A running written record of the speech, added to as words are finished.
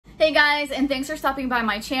Hey guys, and thanks for stopping by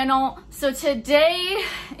my channel. So today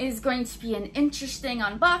is going to be an interesting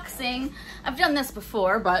unboxing. I've done this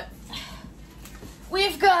before, but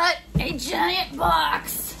we've got a giant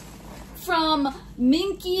box from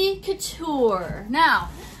Minky Couture. Now,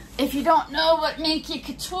 if you don't know what Minky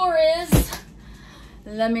Couture is,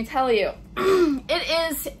 let me tell you.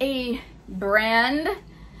 It is a brand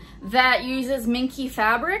that uses Minky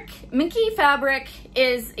fabric. Minky fabric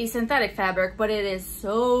is a synthetic fabric, but it is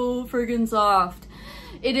so freaking soft.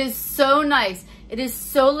 It is so nice. It is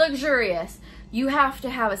so luxurious. You have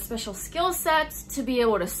to have a special skill set to be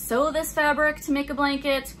able to sew this fabric to make a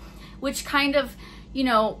blanket, which kind of, you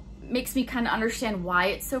know, makes me kind of understand why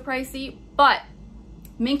it's so pricey. But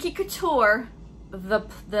Minky Couture, the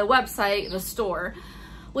website, the store,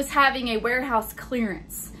 was having a warehouse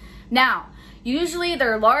clearance. Now, usually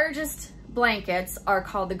their largest blankets are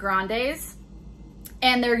called the Grandes,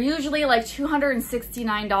 and they're usually like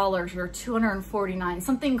 $269 or $249,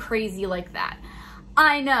 something crazy like that.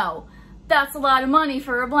 I know, that's a lot of money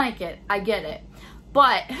for a blanket, I get it,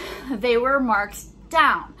 but they were marked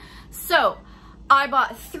down. So I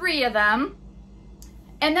bought 3 of them,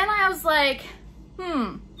 and then I was like,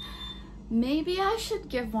 maybe I should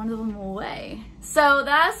give one of them away. So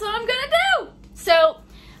that's what I'm gonna do. So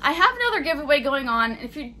I have another giveaway going on.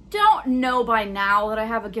 If you don't know by now that I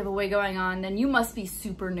have a giveaway going on, then you must be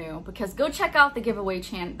super new, because go check out the giveaway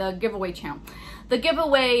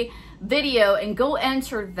video and go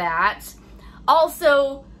enter that.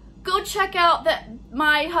 Also, go check out that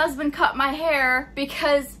my husband cut my hair,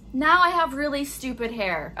 because now I have really stupid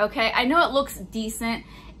hair, okay? I know it looks decent.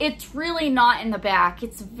 It's really not in the back.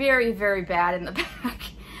 It's very, very bad in the back.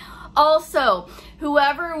 Also,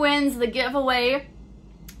 whoever wins the giveaway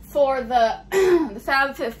for the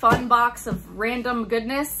FabFitFun box of random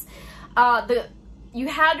goodness, you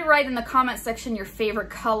had to write in the comment section your favorite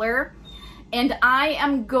color, and I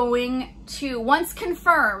am going to, once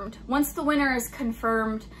the winner is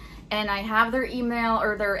confirmed and I have their email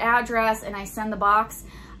or their address and I send the box,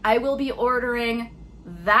 I will be ordering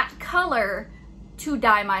that color to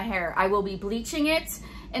dye my hair. I will be bleaching it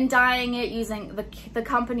and dyeing it using the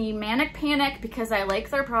company Manic Panic, because I like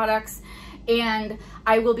their products. And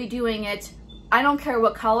I will be doing it, I don't care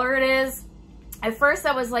what color it is. At first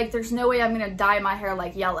I was like, there's no way I'm gonna dye my hair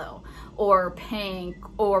like yellow or pink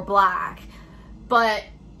or black,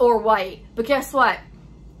 or white. But guess what?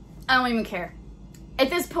 I don't even care. At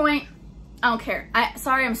this point, I don't care.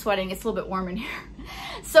 Sorry I'm sweating, it's a little bit warm in here.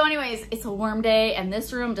 So anyways, it's a warm day and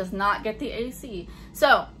this room does not get the AC.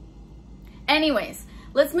 So anyways,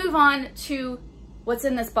 let's move on to what's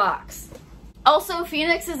in this box. Also,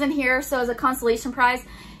 Phoenix is in here, so as a consolation prize,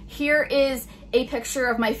 here is a picture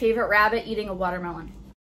of my favorite rabbit eating a watermelon.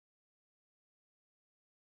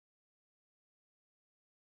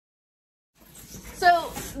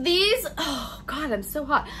 So these, oh God, I'm so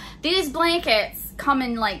hot. These blankets come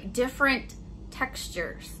in like different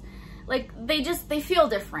textures. Like they feel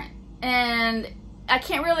different, and I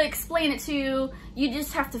can't really explain it to you. You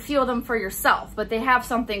just have to feel them for yourself. But they have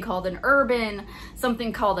something called an urban,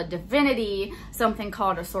 something called a divinity, something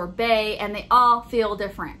called a sorbet, and they all feel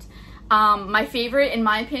different. My favorite, in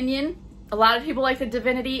my opinion, a lot of people like the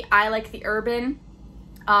divinity. I like the urban,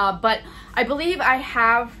 but I believe I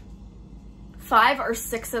have 5 or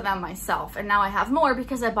 6 of them myself, and now I have more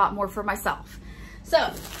because I bought more for myself. So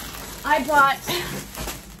I bought,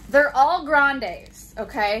 they're all Grandes,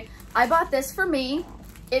 okay? I bought this for me.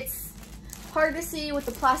 It's hard to see with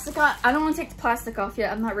the plastic on. I don't want to take the plastic off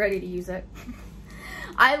yet. I'm not ready to use it.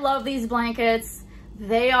 I love these blankets.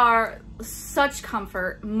 They are such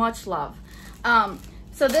comfort, much love.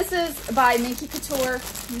 So this is by Minky Couture.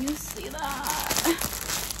 Can you see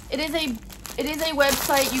that? It is a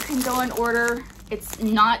website you can go and order. It's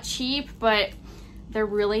not cheap, but they're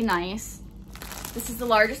really nice. This is the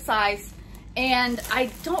largest size. And I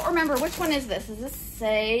don't remember, which one is this? Does this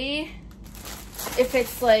say if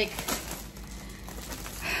it's like,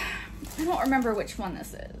 I don't remember which one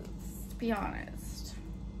this is, to be honest.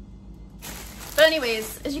 But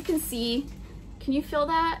anyways, as you can see, can you feel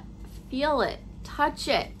that? Feel it, touch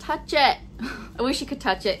it, touch it. I wish you could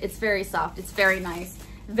touch it. It's very soft, it's very nice,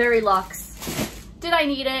 very luxe. Did I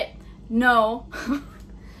need it? No.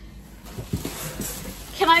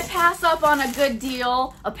 Can I pass up on a good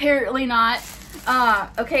deal? Apparently not.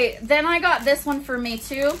 Okay, then I got this one for me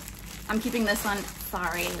too. I'm keeping this one.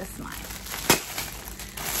 Sorry, this is mine.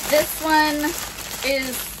 This one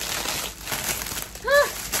is,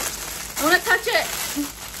 I want to touch it.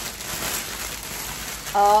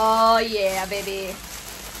 Oh yeah, baby.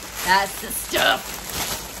 That's the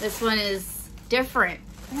stuff. This one is different.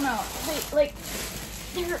 I don't know, like,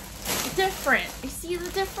 they're different. You see the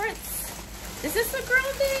difference? Is this a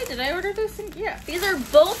grande? Did I order this? Yeah, these are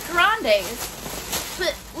both grandes.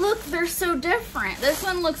 But look, they're so different. This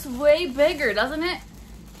one looks way bigger, doesn't it?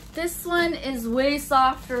 This one is way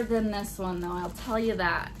softer than this one, though. I'll tell you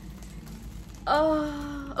that.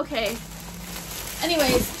 Oh, okay.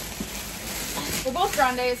 Anyways, they're both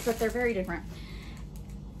grandes, but they're very different.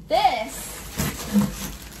 This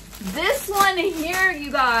one here,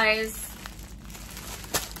 you guys,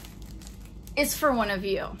 is for one of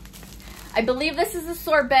you. I believe this is a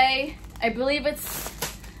sorbet. I believe it's,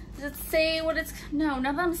 does it say what it's, no, none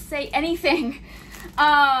of them say anything.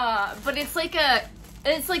 But it's like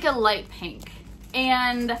a light pink.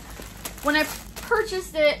 And when I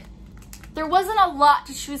purchased it, there wasn't a lot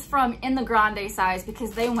to choose from in the grande size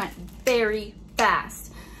because they went very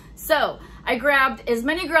fast. So I grabbed as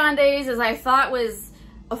many grandes as I thought was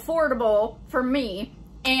affordable for me.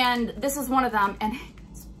 And this is one of them, and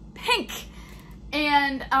it's pink.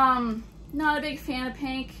 And, not a big fan of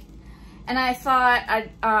pink, and I thought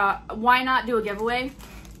why not do a giveaway?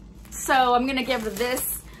 So I'm gonna give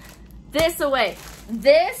this away.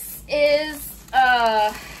 This is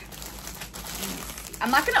I'm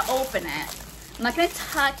not gonna open it, I'm not gonna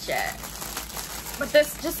touch it, but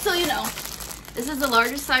this, just so you know, this is the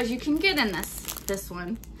largest size you can get in this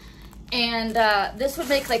one, and this would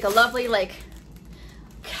make like a lovely like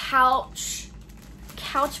couch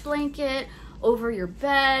blanket over your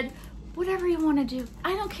bed. Whatever you want to do,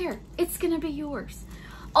 I don't care. It's gonna be yours.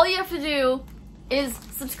 All you have to do is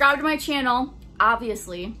subscribe to my channel,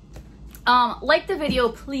 obviously. Like the video,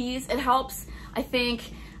 please. It helps, I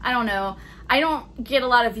think. I don't know. I don't get a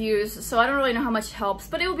lot of views, so I don't really know how much it helps,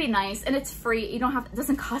 but it would be nice, and it's free. You don't have, it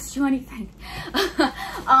doesn't cost you anything.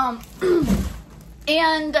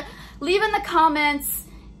 And leave in the comments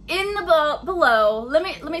below. Let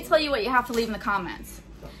me tell you what you have to leave in the comments.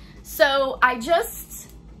 So I just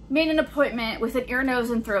made an appointment with an ear, nose,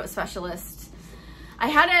 and throat specialist. I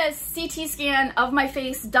had a CT scan of my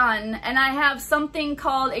face done, and I have something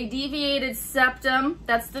called a deviated septum.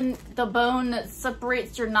 That's the bone that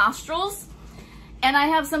separates your nostrils. And I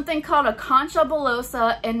have something called a concha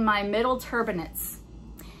bullosa in my middle turbinates.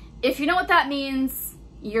 If you know what that means,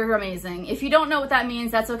 you're amazing. If you don't know what that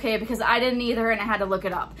means, that's okay, because I didn't either and I had to look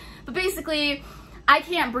it up. But basically, I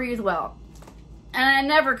can't breathe well. And I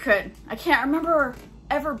never could. I can't remember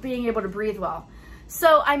ever being able to breathe well.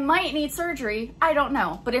 So I might need surgery. I don't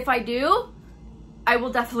know. But if I do, I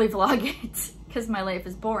will definitely vlog it because my life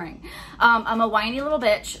is boring. I'm a whiny little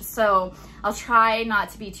bitch, so I'll try not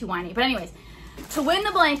to be too whiny. But anyways, to win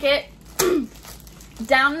the blanket,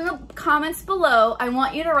 down in the comments below, I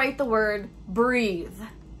want you to write the word breathe.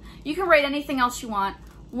 You can write anything else you want.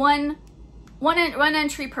 One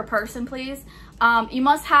entry per person, please. You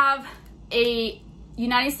must have a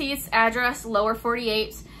United States address, lower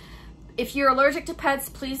 48. If you're allergic to pets,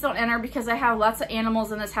 please don't enter, because I have lots of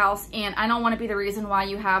animals in this house and I don't want to be the reason why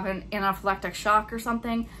you have an anaphylactic shock or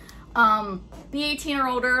something. Be 18 or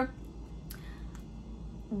older.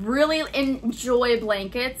 Really enjoy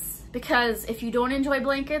blankets, because if you don't enjoy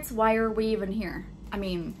blankets, why are we even here? I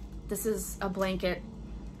mean, this is a blanket.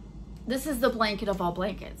 This is the blanket of all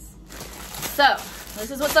blankets. So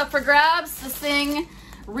this is what's up for grabs. This thing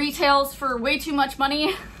retails for way too much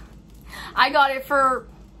money. I got it for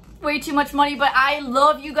way too much money, but I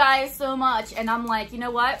love you guys so much, and I'm like, you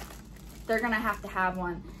know what? They're gonna have to have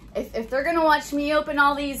one. If they're gonna watch me open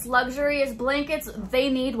all these luxurious blankets, they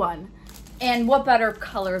need one. And what better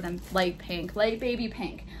color than light pink, light baby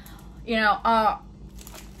pink, you know?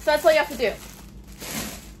 So that's all you have to do.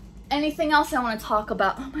 Anything else I want to talk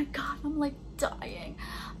about? Oh my god, I'm like dying.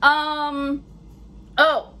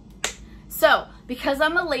 Oh, so because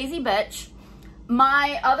I'm a lazy bitch,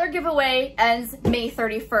 my other giveaway ends May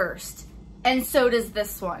 31st, and so does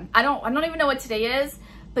this one. I don't even know what today is,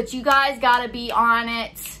 but you guys gotta be on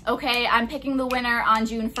it, okay? I'm picking the winner on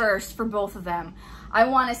June 1st for both of them. I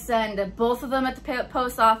want to send both of them at the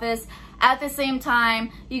post office at the same time.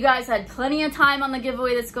 You guys had plenty of time on the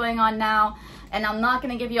giveaway that's going on now, and I'm not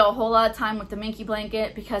going to give you a whole lot of time with the Minky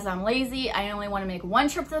blanket because I'm lazy. I only want to make one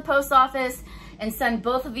trip to the post office and send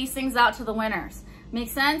both of these things out to the winners. Make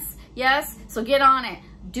sense? Yes? So get on it.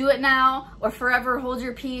 Do it now or forever hold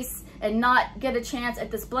your peace and not get a chance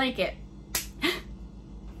at this blanket.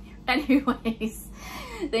 Anyways,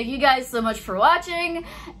 thank you guys so much for watching,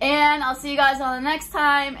 and I'll see you guys on the next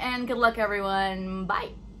time, and good luck everyone.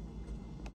 Bye.